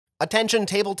Attention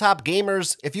tabletop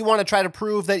gamers, if you want to try to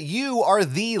prove that you are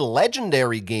the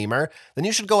legendary gamer, then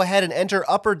you should go ahead and enter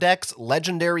Upper Deck's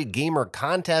Legendary Gamer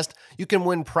Contest. You can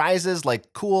win prizes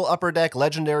like cool Upper Deck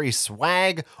legendary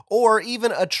swag, or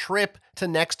even a trip to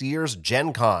next year's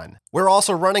Gen Con. We're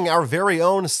also running our very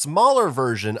own smaller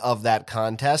version of that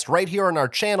contest right here on our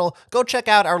channel. Go check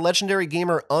out our Legendary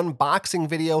Gamer unboxing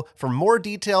video for more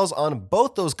details on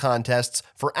both those contests.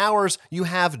 For ours, you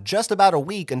have just about a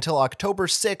week until October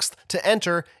 6th to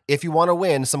enter if you want to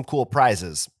win some cool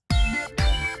prizes.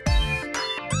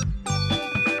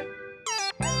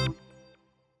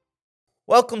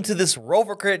 Welcome to this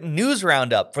Rovercrit News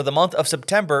Roundup for the month of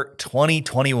September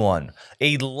 2021.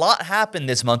 A lot happened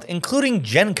this month, including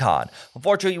Gen Con.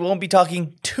 Unfortunately, we won't be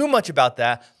talking too much about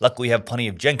that. Luckily, we have plenty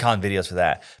of Gen Con videos for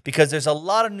that, because there's a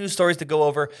lot of news stories to go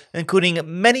over, including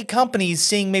many companies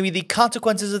seeing maybe the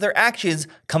consequences of their actions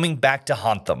coming back to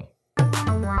haunt them.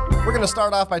 We're going to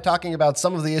start off by talking about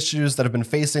some of the issues that have been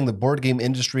facing the board game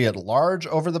industry at large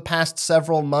over the past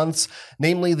several months,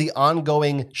 namely the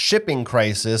ongoing shipping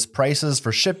crisis. Prices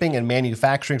for shipping and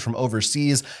manufacturing from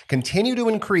overseas continue to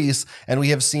increase, and we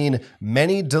have seen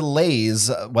many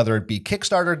delays, whether it be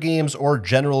Kickstarter games or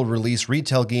general release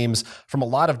retail games, from a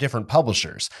lot of different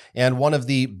publishers. And one of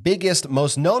the biggest,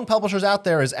 most known publishers out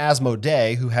there is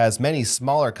Asmodee, who has many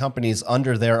smaller companies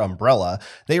under their umbrella.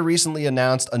 They recently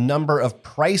announced a number of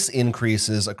price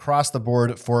increases across the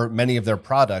board for many of their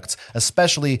products,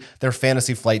 especially their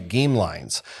Fantasy Flight game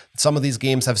lines. Some of these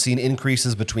games have seen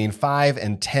increases between $5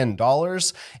 and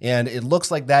 $10, and it looks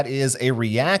like that is a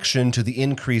reaction to the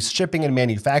increased shipping and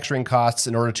manufacturing costs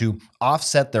in order to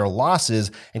offset their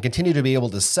losses and continue to be able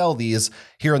to sell these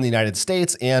here in the United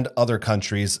States and other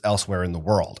countries elsewhere in the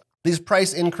world. These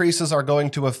price increases are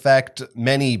going to affect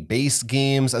many base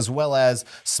games as well as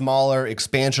smaller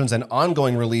expansions and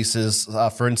ongoing releases.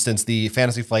 For instance, the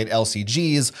Fantasy Flight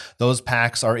LCGs, those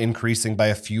packs are increasing by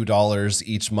a few dollars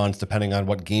each month depending on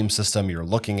what game system you're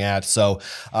looking at. So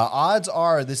odds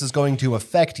are this is going to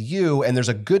affect you, and there's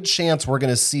a good chance we're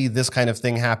going to see this kind of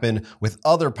thing happen with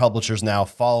other publishers now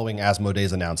following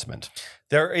Asmodee's announcement.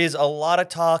 There is a lot of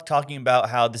talking about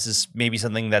how this is maybe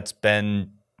something that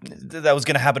was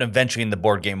going to happen eventually in the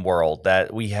board game world,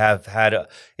 that we have had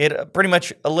it pretty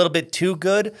much a little bit too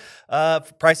good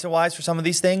price-wise for some of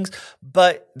these things.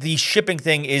 But the shipping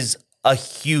thing is a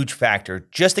huge factor.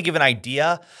 Just to give an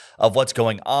idea of what's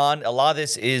going on, a lot of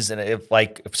this is if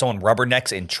someone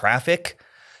rubbernecks in traffic,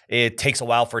 it takes a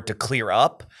while for it to clear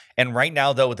up. And right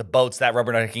now, though, with the boats, that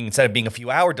rubbernecking, instead of being a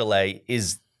few hour delay,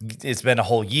 it's been a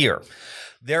whole year.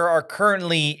 There are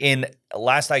currently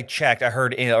last I checked, I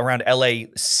heard around LA,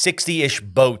 60-ish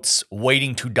boats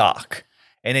waiting to dock.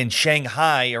 And in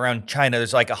Shanghai, around China,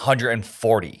 there's like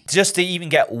 140. Just to even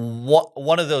get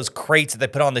one of those crates that they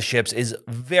put on the ships is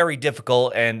very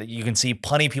difficult. And you can see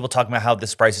plenty of people talking about how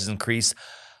this price has increased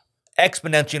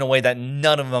exponentially in a way that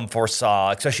none of them foresaw,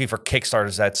 especially for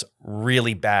Kickstarters. That's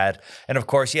really bad. And of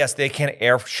course, yes, they can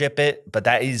airship it, but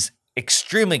that is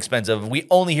extremely expensive. We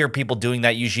only hear people doing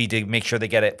that usually to make sure they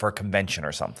get it for a convention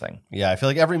or something. Yeah, I feel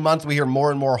like every month we hear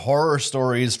more and more horror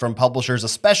stories from publishers,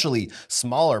 especially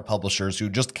smaller publishers who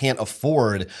just can't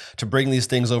afford to bring these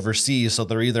things overseas. So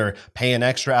they're either paying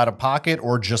extra out of pocket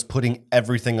or just putting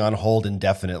everything on hold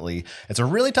indefinitely. It's a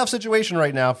really tough situation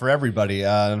right now for everybody.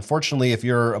 Unfortunately, if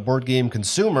you're a board game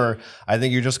consumer, I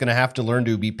think you're just going to have to learn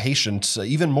to be patient,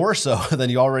 even more so than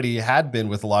you already had been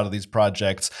with a lot of these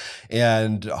projects.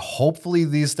 And hopefully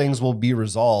these things will be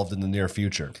resolved in the near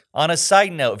future. On a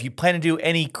side note, if you plan to do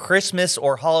any Christmas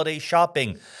or holiday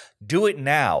shopping, do it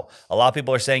now. A lot of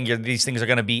people are saying these things are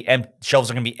going to be shelves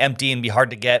are going to be empty and be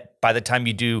hard to get by the time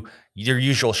you do your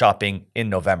usual shopping in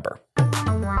November.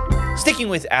 Sticking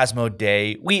with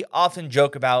Asmodee, we often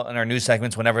joke about in our news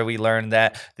segments whenever we learn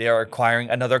that they are acquiring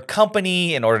another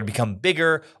company in order to become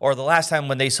bigger, or the last time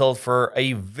when they sold for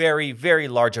a very, very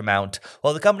large amount.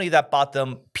 Well, the company that bought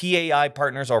them, PAI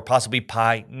Partners, or possibly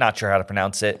Pi, not sure how to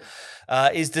pronounce it,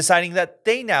 is deciding that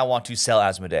they now want to sell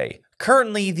Asmodee.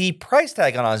 Currently, the price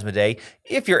tag on Asmodee,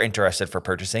 if you're interested for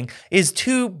purchasing, is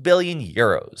 2 billion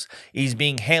euros. He's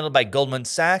being handled by Goldman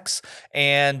Sachs,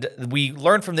 and we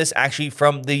learned from this actually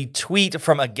from the tweet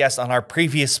from a guest on our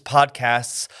previous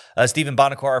podcasts, Stephen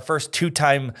Bonacore, our first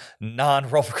two-time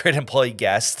non-Rovercrit employee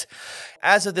guest.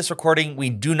 As of this recording, we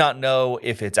do not know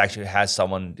if it actually has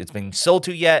someone it's been sold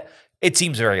to yet. It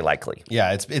seems very likely.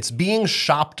 Yeah, it's being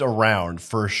shopped around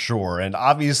for sure. And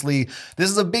obviously, this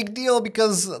is a big deal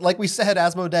because, like we said,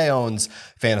 Asmodee owns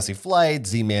Fantasy Flight,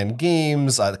 Z-Man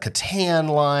Games, the Catan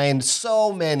line,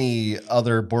 so many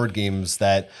other board games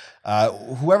that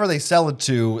whoever they sell it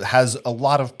to has a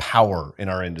lot of power in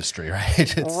our industry,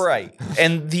 right? Right.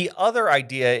 And the other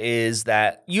idea is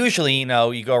that usually,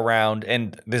 you go around,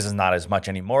 and this is not as much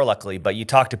anymore, luckily, but you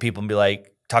talk to people and be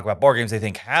like, talk about board games, they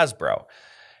think Hasbro.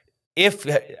 If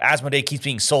Asmodee keeps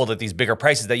being sold at these bigger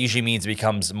prices, that usually means it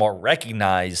becomes more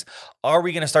recognized. Are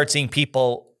we going to start seeing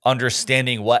people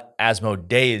understanding what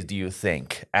Asmodee is, do you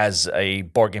think, as a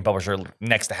board game publisher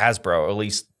next to Hasbro, or at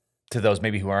least to those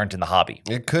maybe who aren't in the hobby?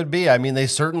 It could be. I mean, they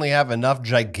certainly have enough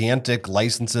gigantic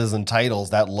licenses and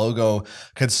titles. That logo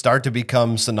could start to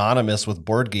become synonymous with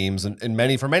board games, and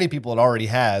for many people it already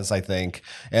has, I think.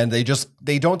 And they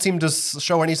don't seem to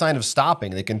show any sign of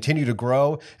stopping. They continue to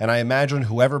grow, and I imagine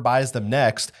whoever buys them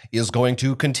next is going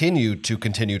to continue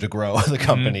to grow the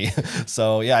company.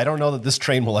 So yeah, I don't know that this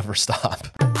train will ever stop.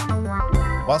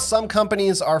 While some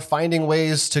companies are finding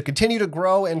ways to continue to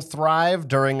grow and thrive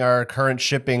during our current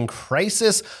shipping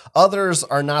crisis, others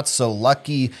are not so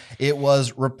lucky. It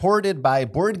was reported by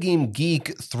Board Game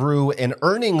Geek through an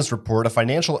earnings report, a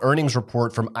financial earnings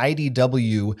report from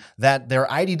IDW, that their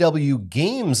IDW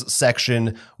Games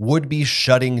section would be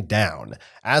shutting down.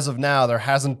 As of now, there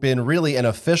hasn't been really an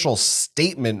official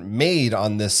statement made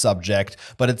on this subject,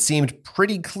 but it seemed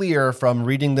pretty clear from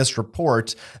reading this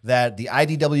report that the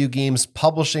IDW Games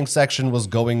publishing section was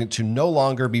going to no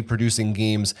longer be producing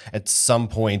games at some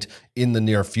point in the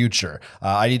near future.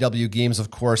 IDW Games, of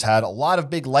course, had a lot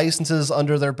of big licenses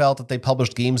under their belt that they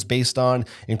published games based on,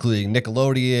 including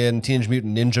Nickelodeon, Teenage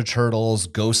Mutant Ninja Turtles,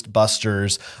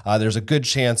 Ghostbusters. There's a good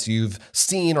chance you've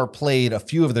seen or played a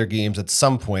few of their games at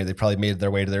some point. They probably made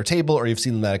their way to their table, or you've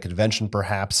seen them at a convention,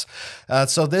 perhaps.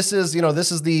 So this is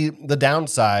the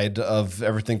downside of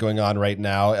everything going on right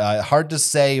now. Hard to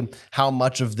say how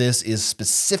much of this is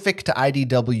specific to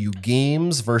IDW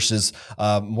Games versus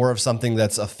more of something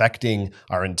that's affecting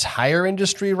our entire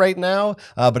industry right now,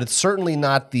 but it's certainly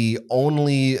not the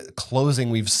only closing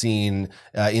we've seen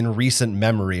in recent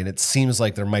memory, and it seems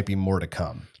like there might be more to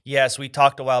come. Yes, we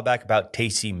talked a while back about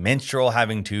Tasty Minstrel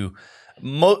having to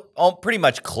pretty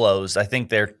much close. I think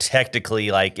they're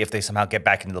technically, like, if they somehow get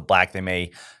back into the black, they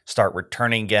may start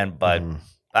returning again, but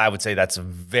I would say that's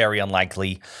very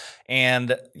unlikely.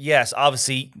 And yes,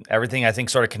 obviously, everything I think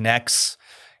sort of connects.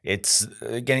 If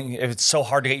it's so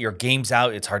hard to get your games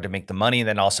out, it's hard to make the money, and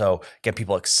then also get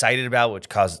people excited about, which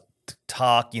causes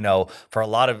talk. For a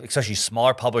lot of, especially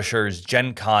smaller publishers,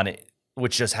 Gen Con,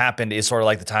 which just happened, is sort of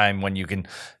like the time when you can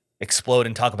explode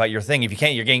and talk about your thing. If you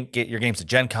can't get your games to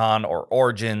Gen Con or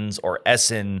Origins or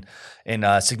Essen in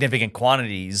significant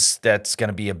quantities, that's going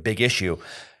to be a big issue.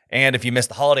 And if you miss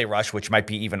the holiday rush, which might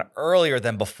be even earlier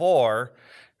than before,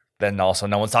 then also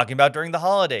no one's talking about during the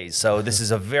holidays. So this is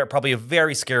probably a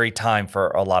very scary time for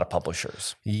a lot of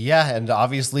publishers. Yeah, and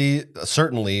obviously,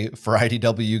 certainly for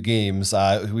IDW Games,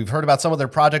 we've heard about some of their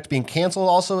projects being canceled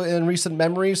also in recent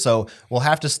memory. So we'll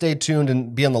have to stay tuned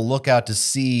and be on the lookout to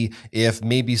see if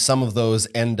maybe some of those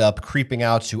end up creeping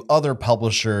out to other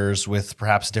publishers with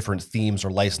perhaps different themes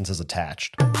or licenses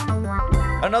attached.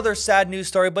 Another sad news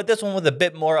story, but this one with a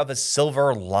bit more of a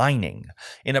silver lining.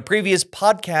 In a previous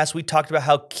podcast, we talked about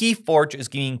how KeyForge is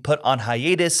being put on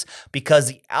hiatus because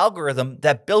the algorithm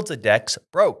that builds the decks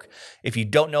broke. If you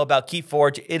don't know about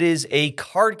KeyForge, it is a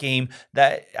card game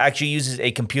that actually uses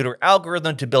a computer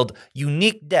algorithm to build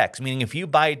unique decks, meaning if you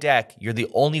buy a deck, you're the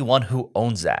only one who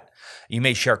owns that. You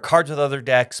may share cards with other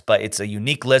decks, but it's a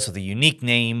unique list with a unique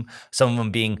name, some of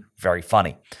them being very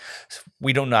funny.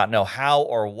 We do not know how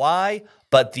or why,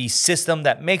 but the system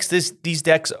that makes these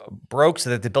decks broke, so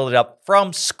that they build it up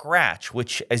from scratch,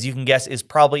 which, as you can guess, is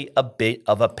probably a bit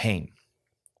of a pain.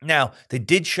 Now, they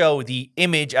did show the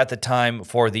image at the time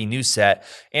for the new set,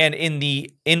 and in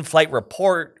the in-flight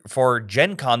report for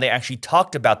Gen Con, they actually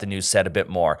talked about the new set a bit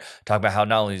more. Talk about how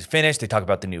not only is it finished, they talk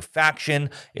about the new faction,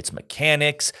 its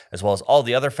mechanics, as well as all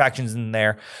the other factions in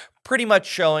there, pretty much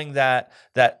showing that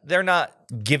they're not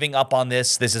giving up on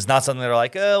this. This is not something they're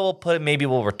like, oh, maybe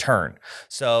we'll return.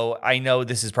 So I know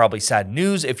this is probably sad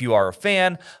news if you are a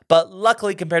fan, but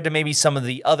luckily compared to maybe some of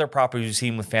the other properties we've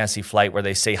seen with Fantasy Flight where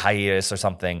they say hiatus or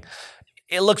something,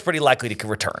 it looks pretty likely to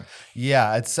return.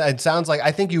 Yeah, it sounds like,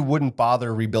 I think you wouldn't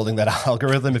bother rebuilding that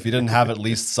algorithm if you didn't have at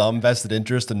least some vested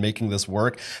interest in making this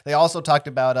work. They also talked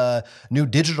about a new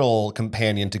digital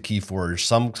companion to KeyForge,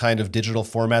 some kind of digital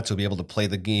format to be able to play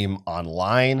the game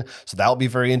online. So that will be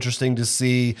very interesting to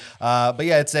see. But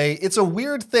yeah, it's a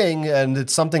weird thing, and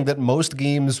it's something that most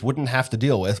games wouldn't have to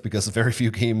deal with because very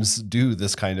few games do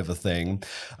this kind of a thing.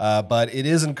 But it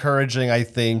is encouraging, I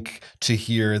think, to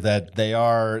hear that they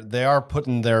are putting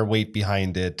putting their weight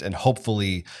behind it, and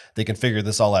hopefully they can figure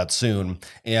this all out soon.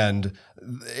 And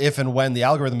if and when the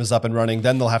algorithm is up and running,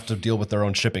 then they'll have to deal with their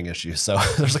own shipping issues. So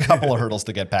there's a couple of hurdles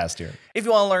to get past here. If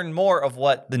you want to learn more of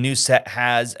what the new set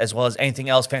has, as well as anything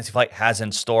else Fantasy Flight has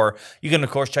in store, you can, of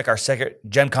course, check our second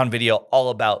Gen Con video all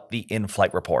about the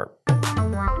in-flight report.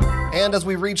 And as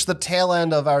we reach the tail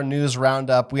end of our news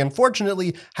roundup, we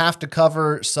unfortunately have to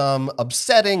cover some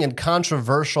upsetting and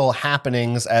controversial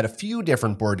happenings at a few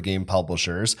different board game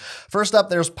publishers. First up,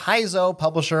 there's Paizo,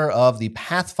 publisher of the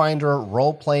Pathfinder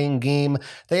role-playing game.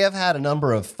 They have had a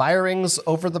number of firings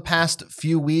over the past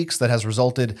few weeks that has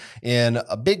resulted in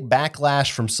a big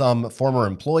backlash from some former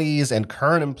employees and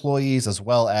current employees, as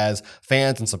well as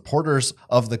fans and supporters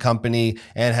of the company,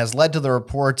 and has led to the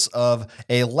reports of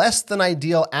a less than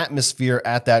ideal atmosphere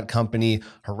at that company,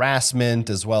 harassment,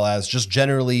 as well as just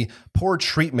generally poor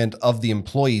treatment of the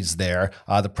employees there.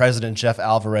 The president, Jeff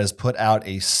Alvarez, put out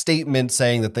a statement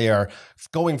saying that they are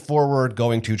going forward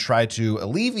going to try to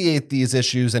alleviate these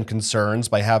issues and concerns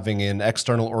by having an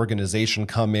external organization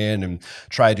come in and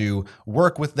try to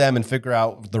work with them and figure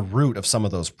out the root of some of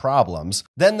those problems.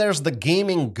 Then there's the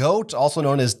gaming goat, also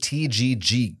known as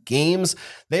TGG Games.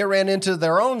 They ran into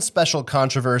their own special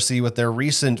controversy with their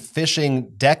recent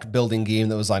fishing deck building game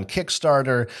that was on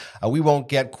Kickstarter. We won't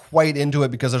get quite into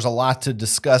it because there's a lot to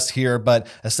discuss here, but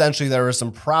essentially there was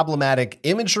some problematic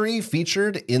imagery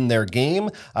featured in their game.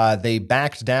 They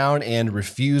backed down and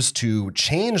refused to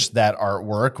change that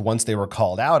artwork once they were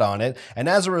called out on it. And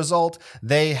as a result,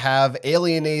 they have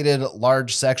alienated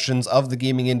large sections of the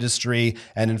gaming industry.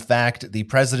 And in fact, the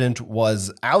president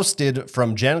was ousted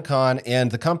from Gen Con,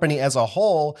 and the company as a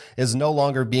whole is no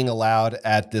longer being allowed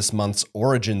at this month's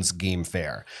Origins Game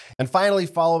Fair. And finally,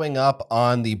 following up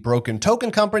on the Broken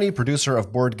Token Company, producer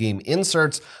of board game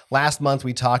inserts, last month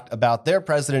we talked about their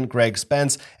president, Greg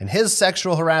Spence, and his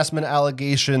sexual harassment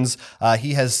allegations.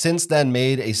 He has since then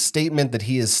made a statement that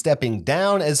he is stepping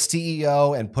down as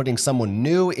CEO and putting someone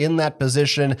new in that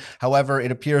position. However,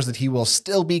 it appears that he will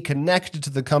still be connected to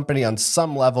the company on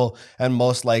some level and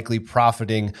most likely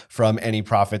profiting from any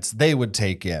profits they would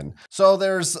take in. So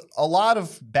there's a lot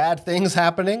of bad things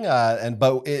happening,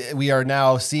 but we are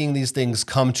now seeing these things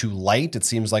come to light. It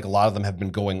seems like a lot of them have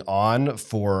been going on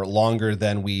for longer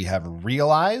than we have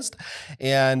realized.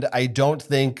 And I don't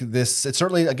think this, it's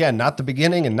certainly, again, not the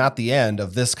beginning and not the end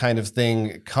of this kind of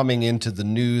thing coming into the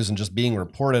news and just being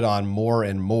reported on more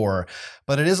and more.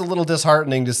 But it is a little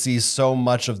disheartening to see so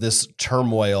much of this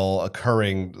turmoil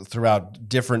occurring throughout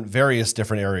various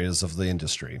different areas of the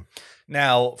industry.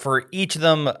 Now, for each of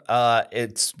them,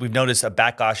 we've noticed a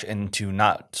backlash into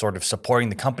not sort of supporting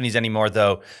the companies anymore,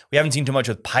 though we haven't seen too much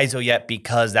with Paizo yet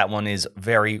because that one is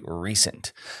very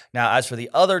recent. Now, as for the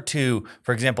other two,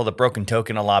 for example, the Broken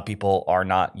Token, a lot of people are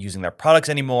not using their products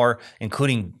anymore,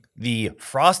 including the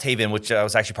Frosthaven, which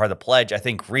was actually part of the pledge. I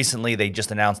think recently they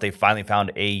just announced they finally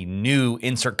found a new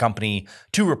insert company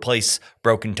to replace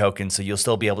Broken Token, so you'll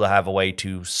still be able to have a way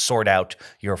to sort out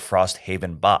your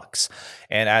Frosthaven box.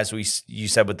 And as you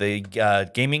said with the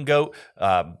Gaming Goat,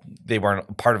 they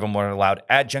weren't, part of them weren't allowed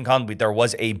at Gen Con. There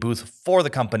was a booth for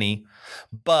the company,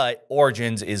 but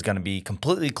Origins is going to be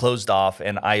completely closed off,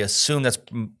 and I assume that's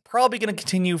probably going to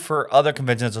continue for other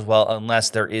conventions as well, unless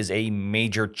there is a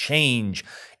major change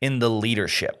in the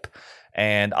leadership.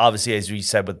 And obviously, as we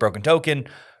said with Broken Token,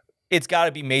 it's got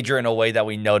to be major in a way that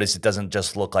we notice it doesn't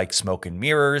just look like smoke and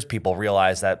mirrors. People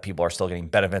realize that people are still getting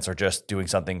benefits or just doing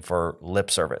something for lip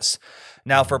service.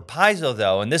 Now, for Paizo,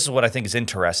 though, and this is what I think is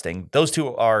interesting, those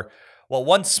two are, well,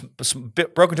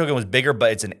 Broken Token was bigger,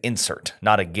 but it's an insert,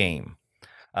 not a game.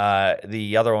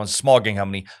 The other one's a small game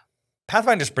company.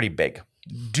 Pathfinder's pretty big.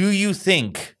 Do you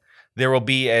think there will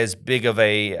be as big of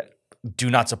a do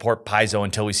not support Paizo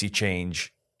until we see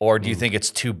change? Or do you think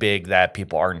it's too big that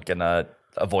people aren't going to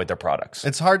avoid their products?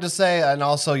 It's hard to say. And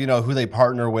also, who they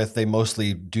partner with, they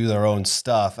mostly do their own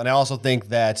stuff. And I also think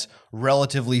that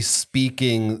relatively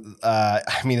speaking,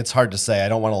 it's hard to say. I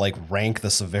don't want to rank the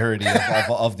severity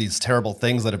of these terrible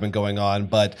things that have been going on,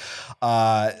 but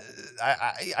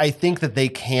I think that they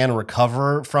can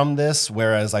recover from this,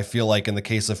 whereas I feel like in the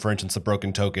case of, for instance, the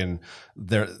Broken Token,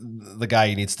 the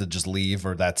guy needs to just leave,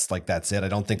 or that's it. I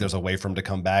don't think there's a way for him to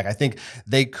come back. I think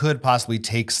they could possibly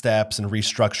take steps and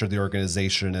restructure the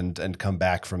organization and come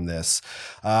back from this.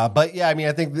 But yeah,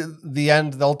 I think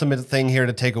the ultimate thing here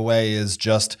to take away is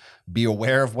just be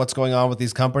aware of what's going on with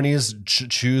these companies,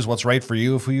 choose what's right for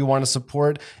you, who you want to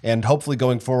support, and hopefully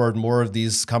going forward, more of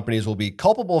these companies will be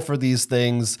culpable for these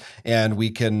things, and we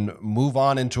can move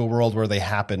on into a world where they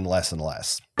happen less and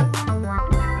less.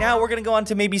 Now we're going to go on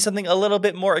to maybe something a little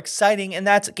bit more exciting, and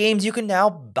that's games you can now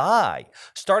buy.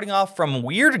 Starting off from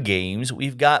weird games,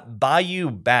 we've got Bayou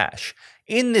Bash.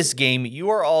 In this game, you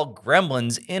are all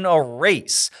gremlins in a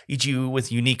race, each of you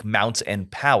with unique mounts and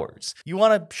powers. You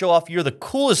want to show off you're the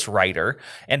coolest writer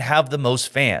and have the most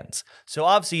fans. So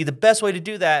obviously, the best way to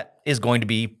do that is going to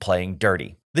be playing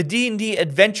dirty. The D&D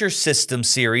Adventure System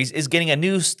series is getting a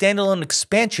new standalone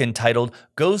expansion titled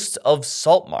Ghosts of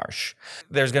Saltmarsh.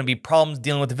 There's going to be problems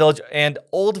dealing with the village, and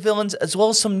old villains as well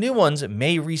as some new ones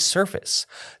may resurface.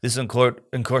 This will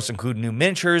of course include new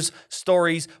miniatures,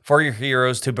 stories for your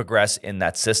heroes to progress in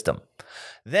that system.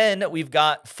 Then we've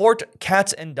got Fort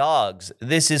Cats and Dogs.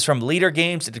 This is from Leader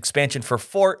Games, an expansion for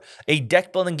Fort, a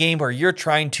deck building game where you're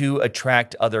trying to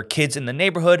attract other kids in the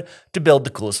neighborhood to build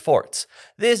the coolest forts.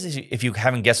 This, if you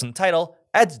haven't guessed on the title,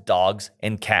 adds dogs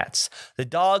and cats. The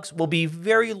dogs will be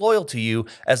very loyal to you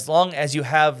as long as you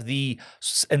have the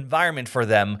environment for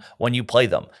them when you play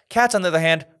them. Cats, on the other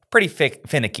hand, pretty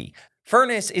finicky.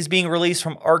 Furnace is being released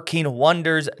from Arcane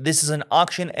Wonders. This is an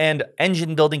auction and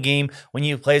engine building game when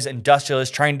you play as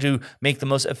industrialists trying to make the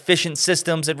most efficient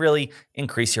systems and really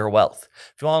increase your wealth.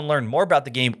 If you want to learn more about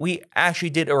the game, we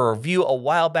actually did a review a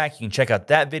while back. You can check out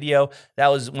that video. That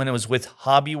was when it was with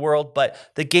Hobby World, but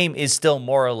the game is still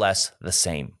more or less the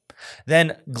same.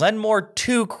 Then Glenmore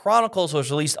 2 Chronicles was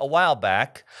released a while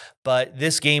back, but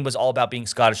this game was all about being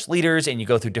Scottish leaders, and you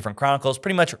go through different chronicles,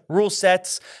 pretty much rule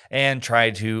sets, and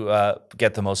try to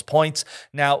get the most points.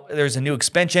 Now, there's a new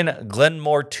expansion,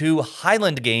 Glenmore 2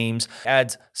 Highland Games,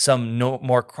 adds some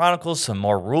more chronicles, some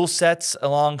more rule sets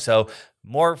along, so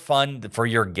more fun for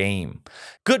your game.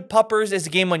 Good Puppers is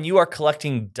a game when you are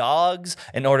collecting dogs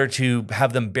in order to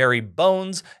have them bury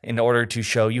bones in order to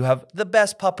show you have the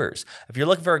best puppers. If you're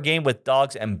looking for a game with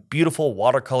dogs and beautiful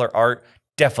watercolor art,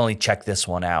 definitely check this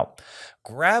one out.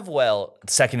 Gravwell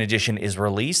 2nd edition is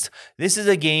released. This is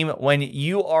a game when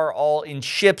you are all in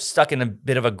ships stuck in a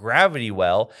bit of a gravity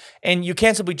well, and you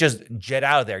can't simply just jet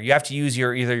out of there. You have to use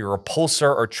either your repulsor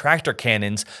or tractor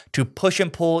cannons to push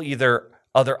and pull either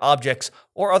other objects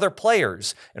or other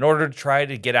players in order to try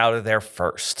to get out of there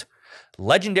first.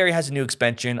 Legendary has a new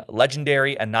expansion,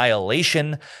 Legendary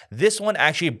Annihilation. This one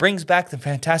actually brings back the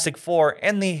Fantastic Four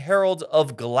and the Heralds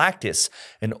of Galactus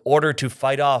in order to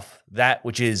fight off that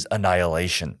which is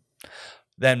Annihilation.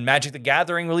 Then Magic the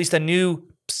Gathering released a new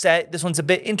set. This one's a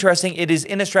bit interesting. It is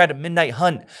Innistrad Midnight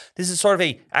Hunt. This is sort of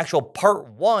a actual part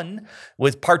 1,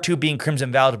 with part 2 being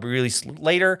Crimson Vow to be released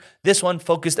later. This one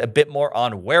focused a bit more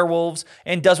on werewolves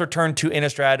and does return to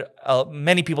Innistrad,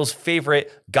 many people's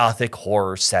favorite gothic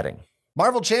horror setting.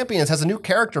 Marvel Champions has a new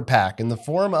character pack in the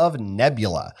form of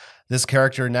Nebula. This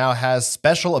character now has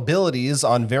special abilities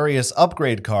on various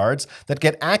upgrade cards that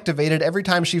get activated every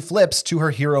time she flips to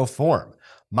her hero form.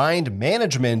 Mind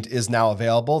Management is now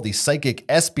available, the psychic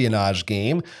espionage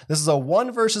game. This is a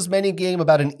one versus many game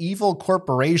about an evil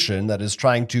corporation that is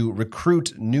trying to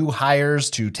recruit new hires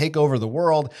to take over the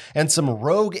world, and some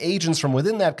rogue agents from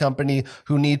within that company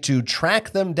who need to track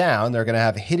them down. They're going to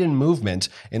have hidden movement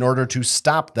in order to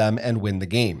stop them and win the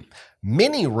game.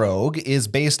 Mini Rogue is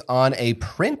based on a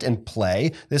print and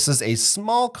play. This is a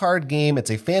small card game. It's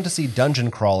a fantasy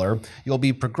dungeon crawler. You'll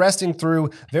be progressing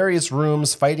through various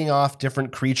rooms, fighting off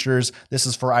different creatures. This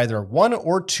is for either 1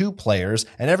 or 2 players,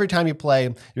 and every time you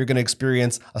play, you're going to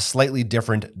experience a slightly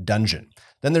different dungeon.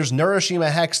 Then there's Neuroshima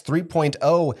Hex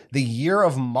 3.0, the Year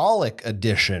of Moloch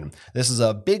edition. This is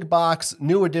a big box,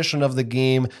 new edition of the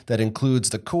game that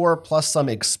includes the core plus some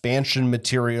expansion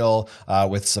material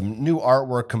with some new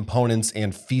artwork components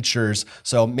and features.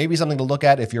 So maybe something to look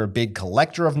at if you're a big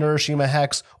collector of Neuroshima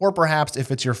Hex, or perhaps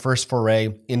if it's your first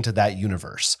foray into that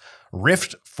universe.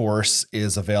 Rift Force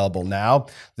is available now.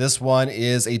 This one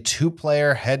is a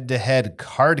 2-player head-to-head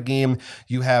card game.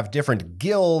 You have different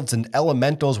guilds and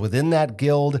elementals within that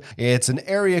guild. It's an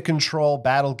area control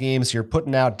battle game, so you're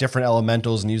putting out different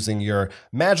elementals and using your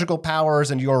magical powers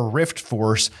and your Rift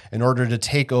Force in order to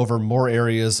take over more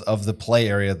areas of the play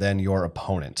area than your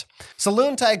opponent.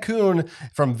 Saloon Tycoon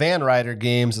from Van Ryder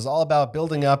Games is all about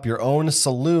building up your own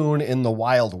saloon in the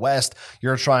Wild West.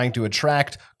 You're trying to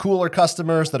attract cooler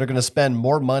customers that are going to spend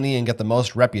more money and get the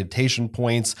most reputation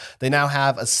points. They now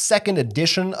have a 2nd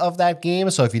edition of that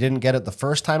game, so if you didn't get it the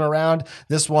first time around,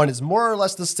 this one is more or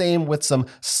less the same with some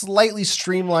slightly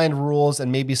streamlined rules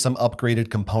and maybe some upgraded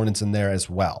components in there as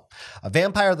well.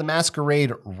 Vampire the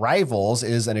Masquerade Rivals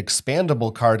is an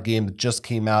expandable card game that just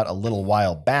came out a little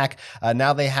while back.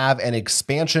 Now they have an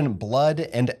expansion, Blood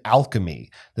and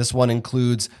Alchemy. This one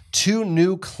includes 2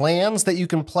 new clans that you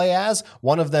can play as.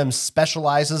 One of them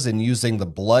specializes in using the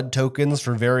blood blood tokens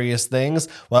for various things,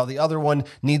 while the other one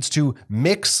needs to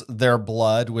mix their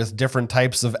blood with different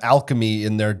types of alchemy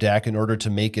in their deck in order to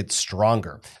make it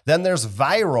stronger. Then there's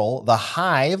Viral, the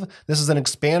Hive. This is an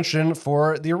expansion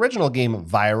for the original game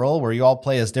Viral, where you all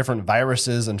play as different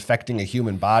viruses infecting a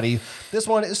human body. This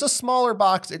one is a smaller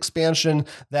box expansion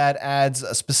that adds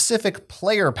a specific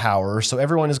player power, so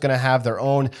everyone is going to have their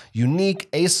own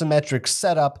unique asymmetric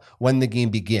setup when the game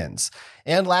begins.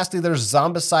 And lastly, there's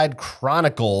Zombicide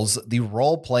Chronicles, the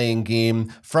role-playing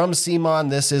game from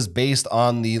CMON. This is based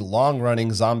on the long-running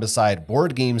Zombicide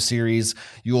board game series.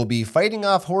 You will be fighting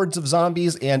off hordes of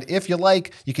zombies, and if you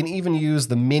like, you can even use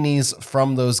the minis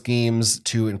from those games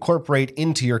to incorporate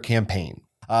into your campaign.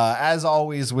 As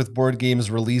always with board games,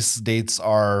 release dates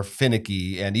are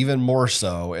finicky, and even more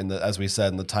so, as we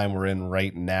said, in the time we're in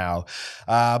right now.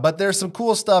 But there's some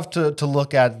cool stuff to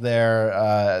look at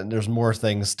there. There's more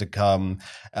things to come.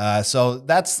 So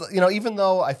that's, even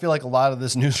though I feel like a lot of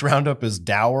this news roundup is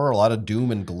dour, a lot of doom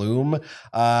and gloom,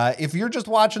 if you're just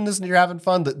watching this and you're having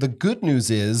fun, the good news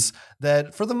is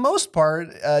that for the most part,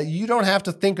 you don't have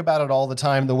to think about it all the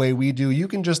time the way we do. You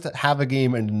can just have a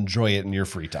game and enjoy it in your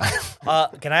free time.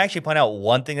 Can I actually point out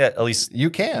one thing that at least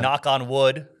you can knock on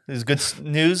wood is good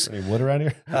news? Any wood around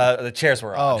here? The chairs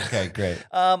were on. Oh, okay, great.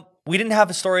 We didn't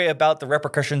have a story about the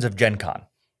repercussions of Gen Con.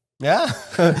 Yeah.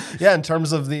 Yeah. In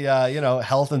terms of the,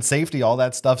 health and safety, all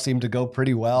that stuff seemed to go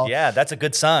pretty well. Yeah, that's a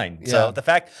good sign. Yeah. So the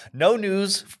fact no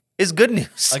news is good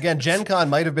news. Again, Gen Con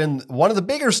might have been one of the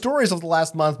bigger stories of the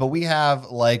last month, but we have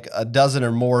like a dozen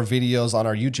or more videos on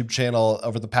our YouTube channel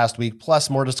over the past week, plus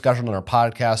more discussion on our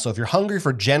podcast. So if you're hungry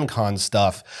for Gen Con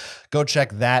stuff, go check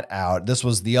that out. This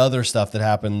was the other stuff that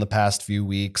happened in the past few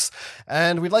weeks.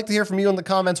 And we'd like to hear from you in the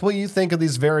comments what you think of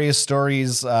these various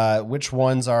stories, which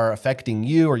ones are affecting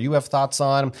you or you have thoughts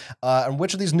on, and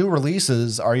which of these new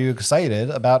releases are you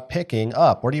excited about picking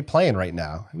up? What are you playing right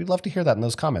now? We'd love to hear that in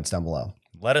those comments down below.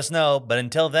 Let us know. But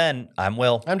until then, I'm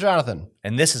Will. I'm Jonathan.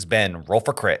 And this has been Roll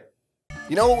for Crit.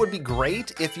 You know what would be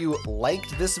great? If you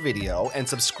liked this video and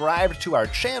subscribed to our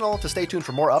channel to stay tuned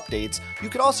for more updates. You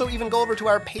could also even go over to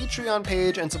our Patreon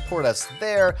page and support us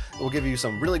there. We'll give you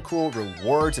some really cool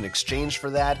rewards in exchange for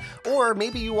that. Or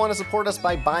maybe you want to support us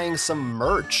by buying some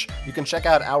merch. You can check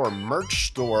out our merch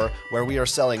store where we are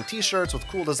selling t-shirts with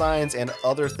cool designs and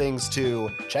other things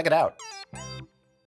too. Check it out.